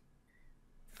name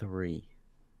three.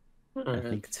 I Alright.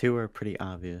 think two are pretty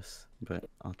obvious, but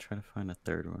I'll try to find a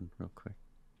third one real quick.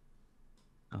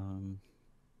 Um.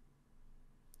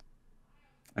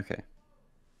 Okay.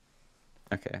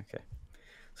 Okay.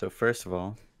 So first of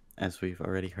all, as we've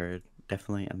already heard,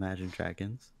 definitely Imagine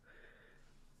Dragons,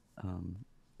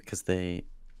 because they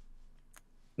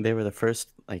were the first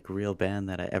like real band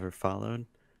that I ever followed,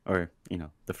 or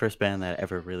the first band that I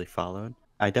ever really followed.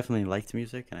 I definitely liked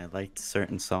music and I liked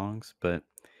certain songs, but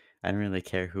I didn't really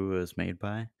care who it was made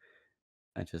by.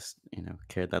 I just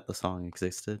cared that the song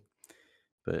existed.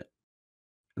 But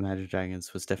Imagine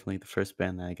Dragons was definitely the first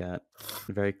band that I got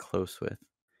very close with,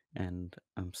 and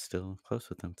I'm still close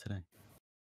with them today.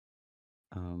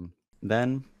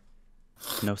 Then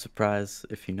no surprise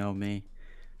if you know me,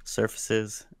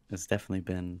 Surfaces has definitely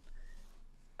been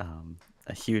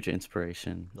a huge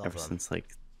inspiration Love ever them. since like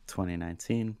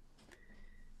 2019.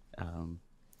 Um,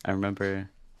 I remember,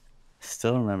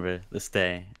 still remember this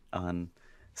day on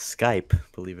Skype,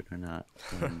 believe it or not,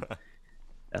 when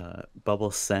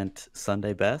Bubble sent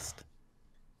Sunday Best,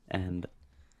 and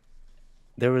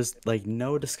there was like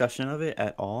no discussion of it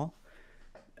at all,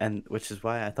 and which is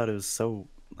why I thought it was so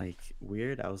like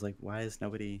weird. I was like, why is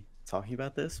nobody talking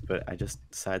about this? But I just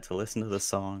decided to listen to the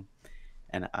song,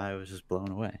 and I was just blown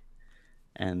away.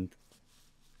 And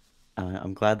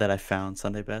I'm glad that I found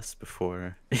Sunday Best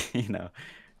before you know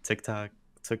TikTok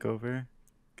took over,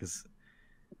 because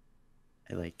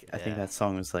like I think Yeah. that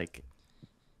song was like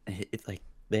like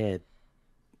they had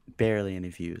barely any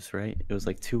views, right? It was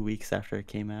like 2 weeks after it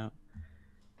came out,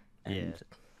 Yeah. and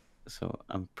so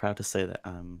I'm proud to say that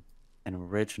I'm an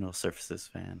original Surfaces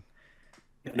fan,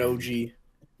 An and OG.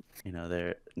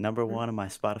 they're number one on my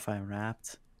Spotify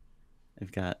Wrapped.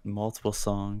 They've got multiple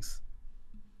songs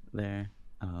there,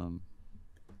 um,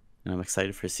 and I'm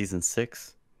excited for season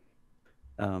 6.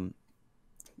 Um,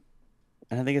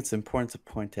 and I think it's important to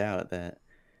point out that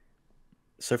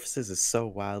Surfaces is so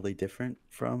wildly different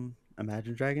from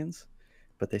Imagine Dragons,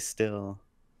 but they still,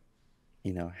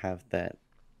 have that,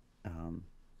 um,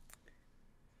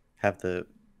 have the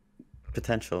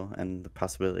potential and the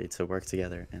possibility to work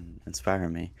together and inspire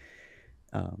me.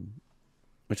 Um,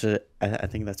 which I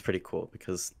think that's pretty cool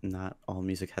because not all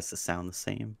music has to sound the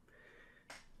same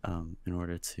in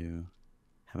order to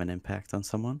have an impact on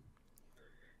someone.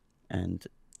 And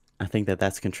I think that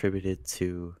that's contributed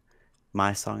to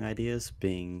my song ideas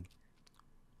being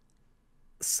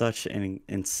such an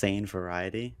insane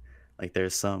variety. Like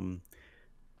there's some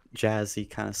jazzy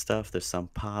kind of stuff, there's some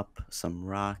pop, some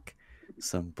rock,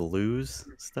 some blues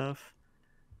stuff,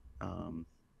 um,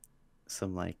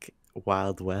 some like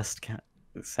Wild West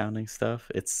sounding stuff.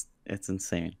 It's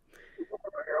insane.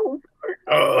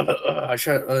 I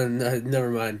try. Never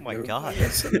Oh mind. my Never god. mind.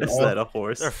 That's Is that a Is there a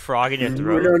horse? frog in your no,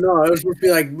 throat? no. I was supposed to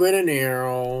be like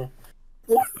Benanero.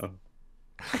 What? Oh.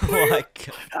 Oh my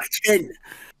god. I can't.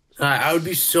 I would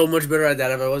be so much better at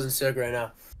that if I wasn't sick right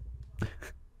now.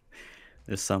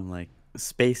 There's some like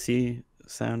spacey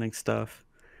sounding stuff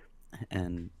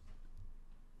and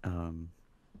um,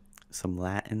 some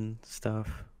Latin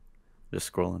stuff.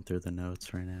 Just scrolling through the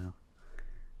notes right now.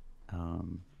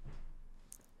 Um,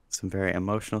 some very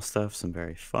emotional stuff, some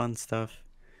very fun stuff,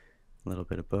 a little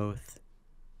bit of both.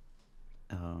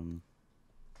 Um,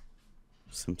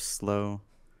 some slow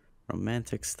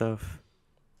romantic stuff.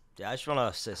 Yeah, I just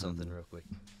want to say something Um, real quick.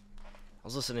 I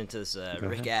was listening to this Go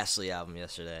Rick ahead. Astley album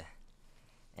yesterday,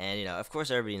 and of course,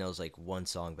 everybody knows like one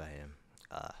song by him.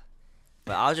 Uh,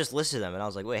 but I was just listening to them, and I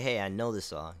was like, wait, hey, I know this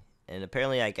song. And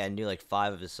apparently, like I knew like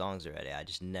 5 of his songs already. I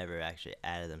just never actually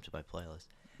added them to my playlist.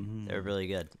 They're Mm, really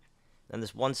good. And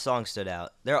this one song stood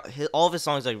out. All of his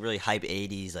songs like really hype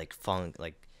 '80s like funk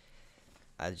like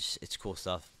it's cool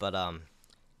stuff. But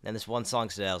then this one song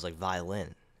stood out. Was like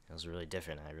violin. It was really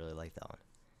different. I really like that one.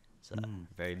 It's mm.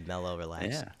 very mellow,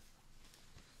 relaxing. Yeah,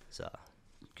 So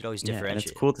you could always yeah, and it's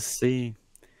differentiate. cool to see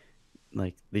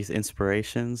like these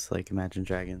inspirations, like Imagine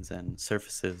Dragons and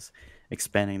Surfaces,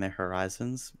 expanding their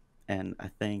horizons. And I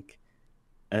think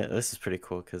this is pretty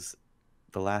cool because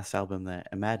the last album that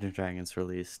Imagine Dragons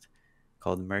released,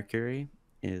 called Mercury,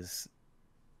 is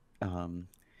um,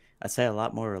 I'd say a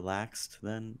lot more relaxed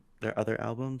than their other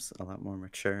albums, a lot more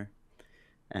mature.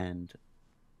 And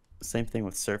same thing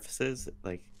with Surfaces.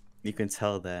 Like you can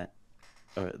tell that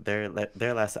their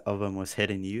last album was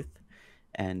Hidden Youth,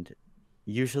 and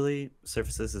usually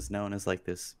Surfaces is known as like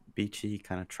this beachy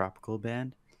kind of tropical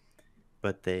band,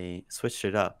 but they switched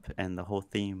it up, and the whole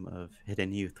theme of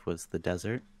Hidden Youth was the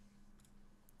desert.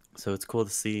 So it's cool to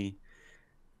see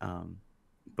um,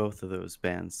 both of those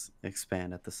bands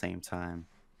expand at the same time,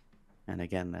 and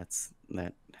again,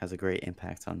 that has a great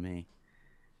impact on me.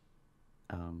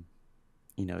 Um,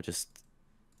 just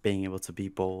being able to be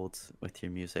bold with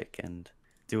your music and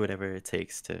do whatever it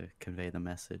takes to convey the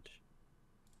message.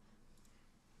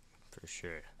 For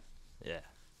sure. Yeah.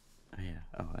 Oh, yeah.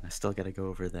 Oh, and I still got to go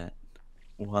over that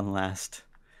one last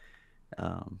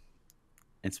um,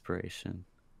 inspiration.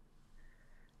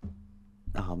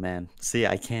 Oh man, see,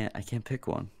 I can't pick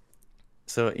one.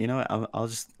 So you know what? I'll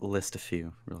just list a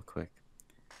few real quick.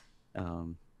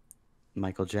 Um,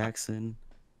 Michael Jackson,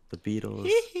 the Beatles,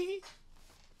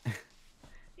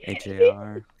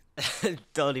 AJR,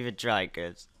 Don't even try,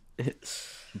 Chris.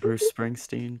 Bruce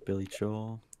Springsteen, Billy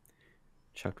Joel,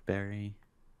 Chuck Berry,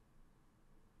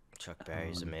 Chuck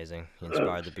Berry's um, amazing. He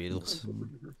inspired the Beatles.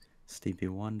 mhm, Stevie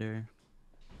Wonder,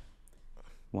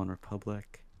 One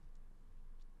Republic.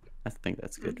 I think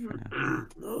that's good for now.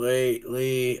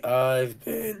 Lately, I've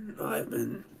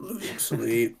been losing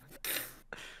sleep.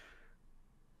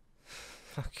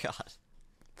 Oh God.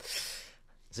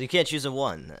 So you can't choose a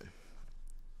one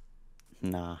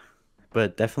then. Nah,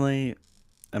 but definitely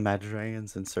Imagine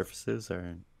Dragons and Surfaces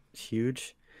are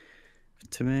huge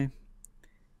to me.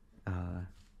 Uh,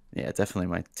 yeah, definitely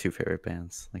my two favorite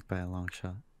bands, like by a long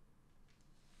shot.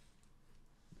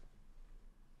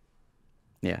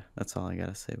 Yeah, that's all I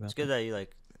gotta say It's about good them. that you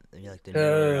like the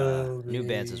newer Tell new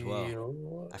bands as me well.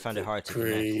 I what found it the hard to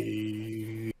connect.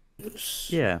 craze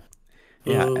Yeah,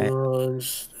 yeah,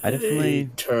 once I they definitely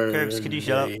Curbs, could you turn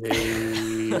shut up?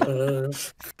 they hate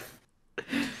us.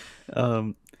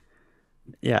 um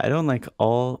yeah, I don't like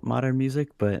all modern music,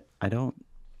 but I don't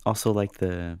also like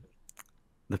the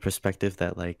perspective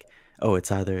that like, oh,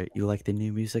 it's either you like the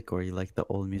new music or you like the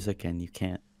old music and you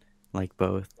can't like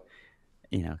both,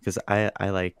 because I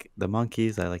like the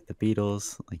Monkees, I like the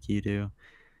Beatles like you do,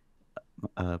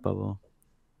 Bubble,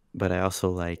 but I also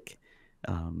like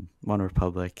One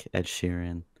Republic, Ed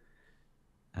Sheeran,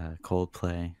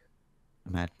 Coldplay,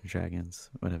 Imagine Dragons,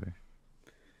 whatever.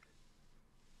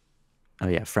 Oh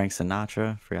yeah, Frank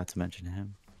Sinatra, forgot to mention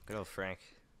him. Good old Frank.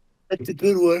 That's a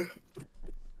good one.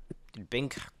 Dude,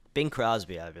 Bing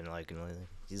Crosby I've been liking lately.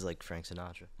 He's like Frank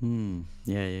Sinatra.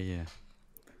 Yeah, yeah,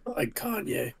 I like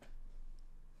Kanye.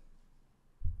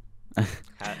 yeah.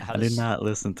 How I did does not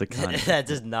listen to Kanye, that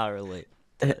does not relate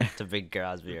to Bing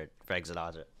Crosby or Frank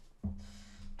Sinatra.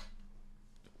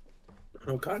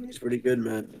 Oh, Kanye's pretty good,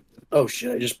 man. Oh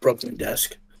shit! I just broke my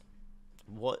desk.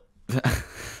 What? but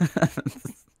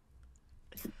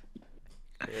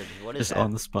Curbs, what is just on the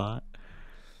happening? spot.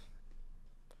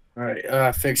 All right,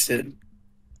 I fixed it.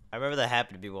 I remember that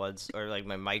happened to me once, or like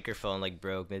my microphone like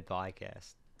broke mid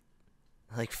podcast,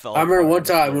 like fell I remember apart one on the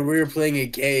time when floor. we were playing a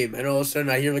game, and all of a sudden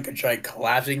I hear like a giant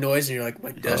collapsing noise, and you're like,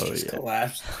 "My desk Oh just yeah,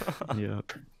 collapsed." yeah.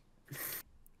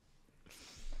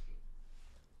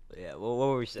 Yeah, well, what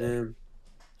were we saying? Um,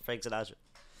 Frank Sinatra.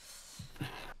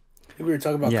 we were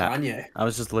talking about Yeah, Kanye. I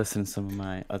was just listing some of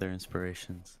my other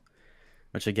inspirations,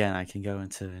 which again I can go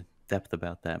into depth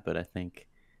about that, but I think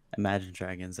Imagine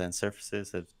Dragons and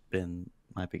Surfaces have been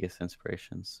my biggest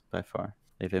inspirations by far.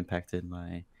 They've impacted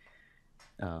my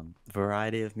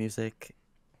variety of music,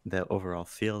 the overall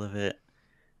feel of it.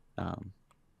 Um,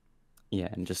 yeah,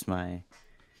 and just I'd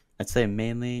say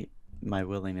mainly my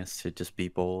willingness to just be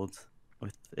bold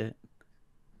with it.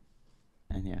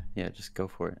 And yeah, yeah, just go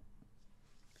for it.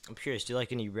 I'm curious. Do you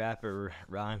like any rap or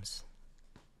rhymes?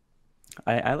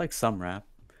 I like some rap.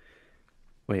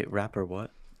 Wait, rap or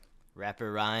what?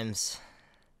 Rapper rhymes.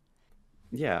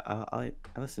 Yeah, I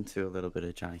listen to a little bit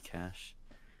of Johnny Cash.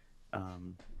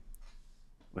 Um,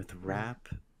 with rap,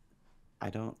 I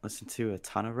don't listen to a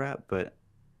ton of rap, but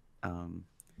um,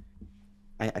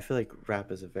 I feel like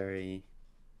rap is a very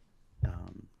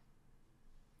um,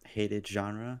 hated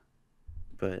genre,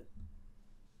 but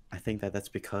I think that that's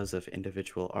because of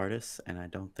individual artists, and I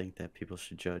don't think that people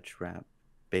should judge rap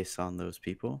based on those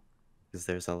people, because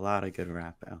there's a lot of good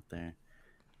rap out there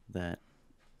that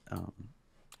um,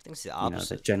 I think it's the opposite.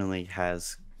 that generally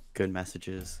has good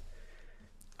messages.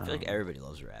 I feel like Um, everybody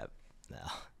loves rap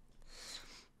now.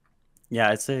 yeah,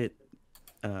 I'd say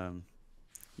um,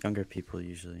 younger people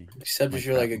usually Except if like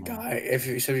you're like rap a more. guy,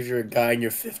 except if you're a guy in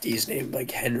your 50s named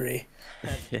like Henry.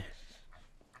 Yeah,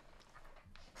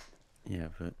 yeah,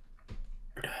 but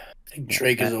I think yeah,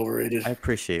 Drake is I overrated.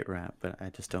 appreciate rap, but I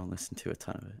just don't listen to a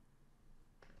ton of it.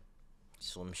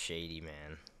 Slim Shady,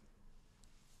 man.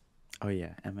 Oh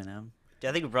yeah, Eminem, Dude,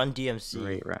 I think Run DMC.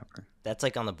 great rapper. That's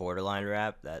like on the borderline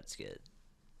rap. That's good.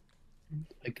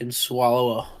 I can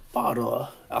swallow a bottle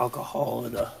of alcohol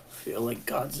and feel like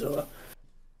Godzilla.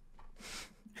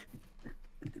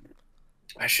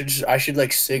 I should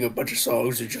like sing a bunch of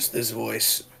songs with just this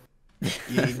voice.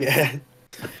 Yeah.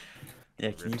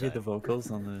 Yeah, can you do the Riptide.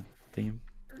 vocals on the theme?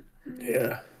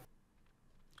 Yeah.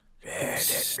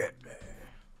 It's,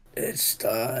 it's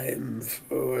time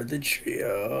for the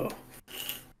trio.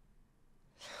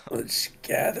 Let's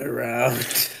gather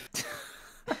round.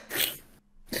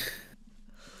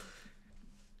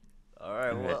 All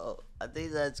right, All right. well, I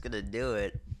think that's gonna do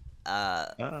it.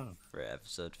 Oh. For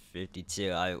episode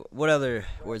 52. What other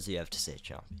words do you have to say,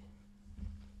 Chompy?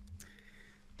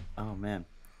 Oh man.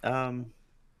 Um,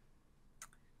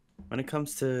 when it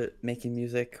comes to making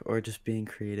music or just being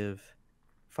creative,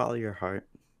 follow your heart.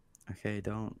 Okay,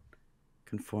 don't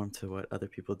conform to what other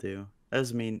people do. That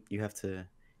doesn't mean you have to,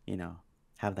 you know,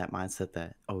 have that mindset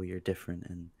that oh you're different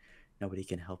and nobody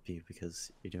can help you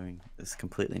because you're doing this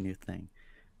completely new thing.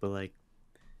 But like,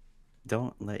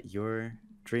 don't let your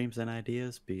dreams and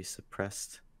ideas be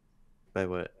suppressed by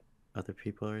what other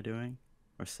people are doing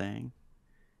or saying.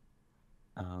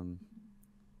 Um,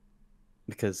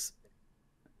 because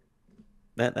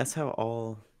that's how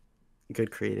all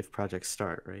good creative projects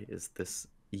start, right? Is this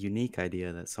unique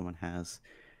idea that someone has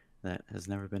that has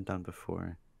never been done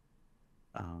before.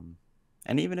 Um,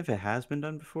 and even if it has been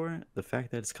done before, the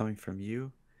fact that it's coming from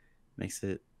you makes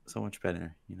it so much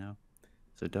better, you know?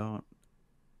 So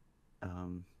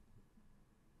um,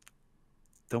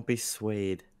 don't be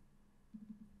swayed,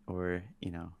 or,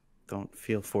 don't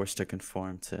feel forced to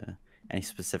conform to any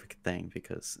specific thing,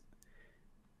 because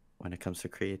when it comes to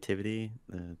creativity,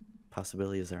 the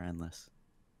possibilities are endless.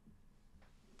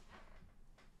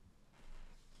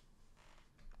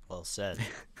 Well said.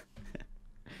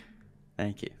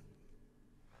 Thank you.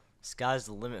 Sky's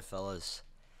the limit, fellas.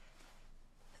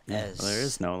 Yeah, well, there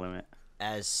is no limit.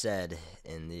 As said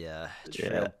in the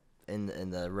Yeah.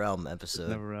 in the realm episode.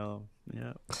 No realm.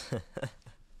 Yeah.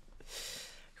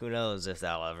 Who knows if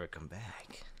that'll ever come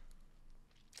back?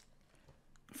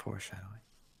 Foreshadowing.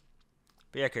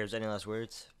 But yeah, Curbs, any last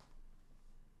words?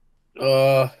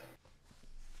 Bro.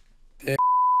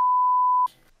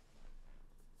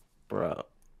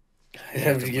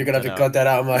 You're gonna have to cut that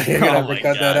out, man. You're gonna have to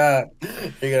cut that out.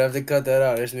 You're gonna have to cut that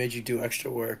out. This made you do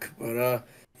extra work. But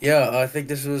yeah, I think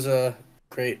this was a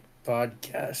great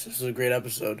podcast. This was a great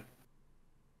episode.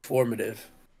 Formative.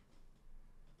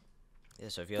 Yeah,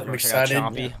 so if you guys I'm want to check out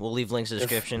excited. Chompy, we'll leave links in the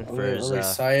description for his I'm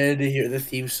excited to hear the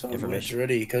theme song when it's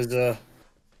ready, because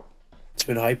it's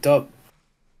been hyped up.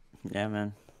 Yeah,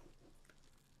 man.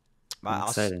 I'm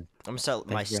excited. I'm gonna set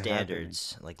my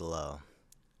standards like low,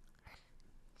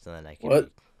 so then I can. What?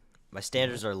 My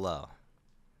standards are low.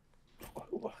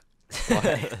 What?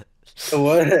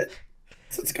 What?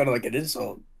 It's kind of like an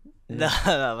insult. No,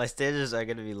 my standards are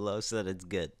gonna be low so that it's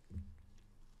good.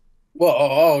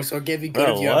 Whoa, so it can't be good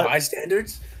if you have high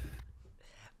standards?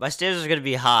 My standards are gonna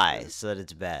be high so that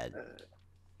it's bad.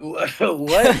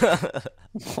 What?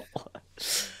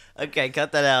 Okay,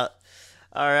 cut that out.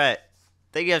 All right.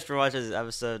 Thank you guys for watching this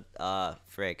episode.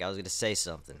 Frick, I was gonna say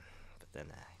something, but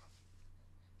then I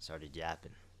started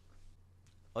yapping.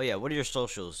 Oh yeah, what are your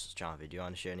socials, Chompy? Do you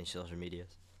want to share any social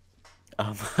medias?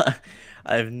 I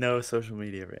have no social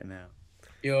media right now.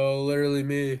 Yo, literally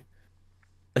me.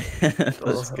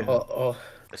 Let's go.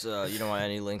 So you don't want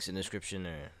any links in the description,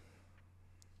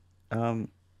 or?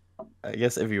 I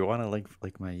guess if you want to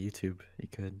like my YouTube, you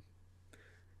could.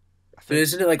 But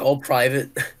isn't it like all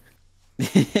private?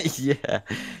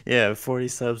 Yeah, 40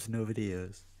 subs, no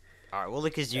videos. All right, we'll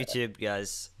link his YouTube,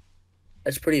 guys.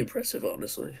 That's pretty impressive,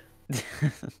 honestly.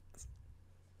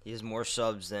 He has more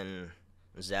subs than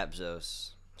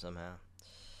Zapzos somehow.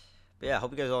 But yeah, I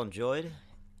hope you guys all enjoyed.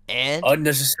 And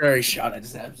unnecessary shot at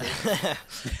Zapzos.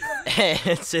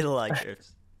 And say the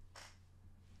likers.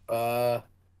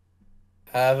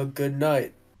 Have a good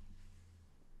night.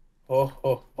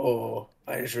 Oh.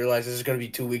 I just realized this is gonna be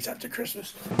 2 weeks after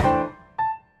Christmas.